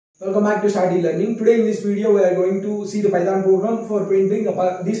Welcome back to Start E-Learning. Today in this video we are going to see the Python program for printing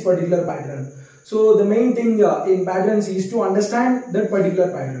this particular pattern. So the main thing in patterns is to understand that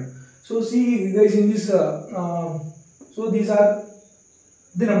particular pattern. So see guys, in this so these are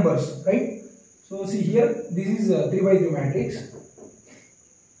the numbers, right? So see here, this is 3 by 3 matrix.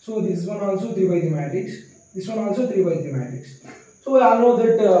 So this one also 3 by 3 matrix. This one also 3 by 3 matrix. So we all know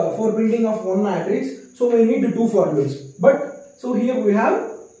that for printing of one matrix, so we need two for loops. But so here we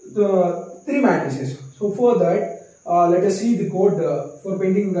have the 3 matrices. So for that, let us see the code for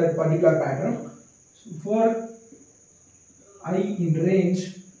printing that particular pattern. So for I in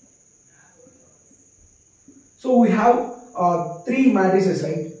range, so we have 3 matrices,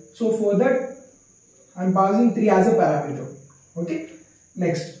 right? So for that, I am passing 3 as a parameter. Okay.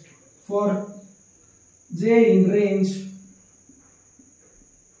 Next, for j in range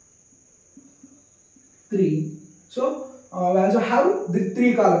 3, so we also have the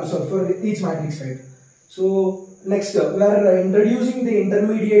 3 columns for each matrix, right? So next, we are introducing the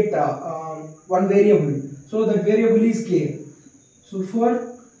intermediate one variable. So that variable is k. So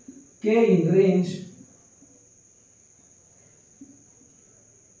for k in range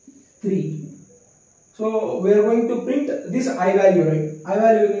 3, so we are going to print this I value, right? I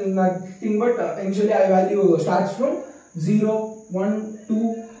value is nothing but initially I value starts from 0, 1,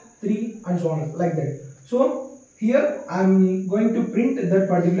 2, 3 and so on, like that. So here I am going to print that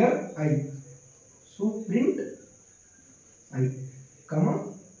particular I. So print I,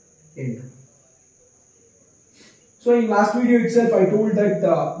 comma, end. So in last video itself I told that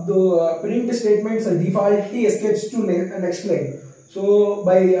the print statements defaultly escapes to next line. So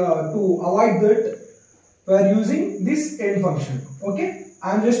by to avoid that, we are using this end function. Okay,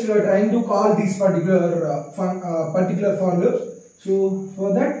 I am just trying to call this particular particular for loop. So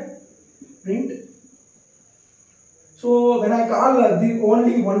for that, print. So when I call the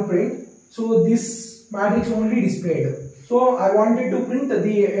only one print, so this matrix only displayed. So I wanted to print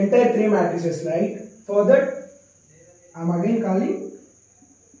the entire 3 matrices, right? For that, I am again calling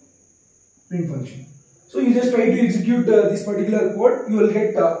print function. So you just try to execute this particular code, you will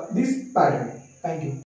get this pattern. Thank you.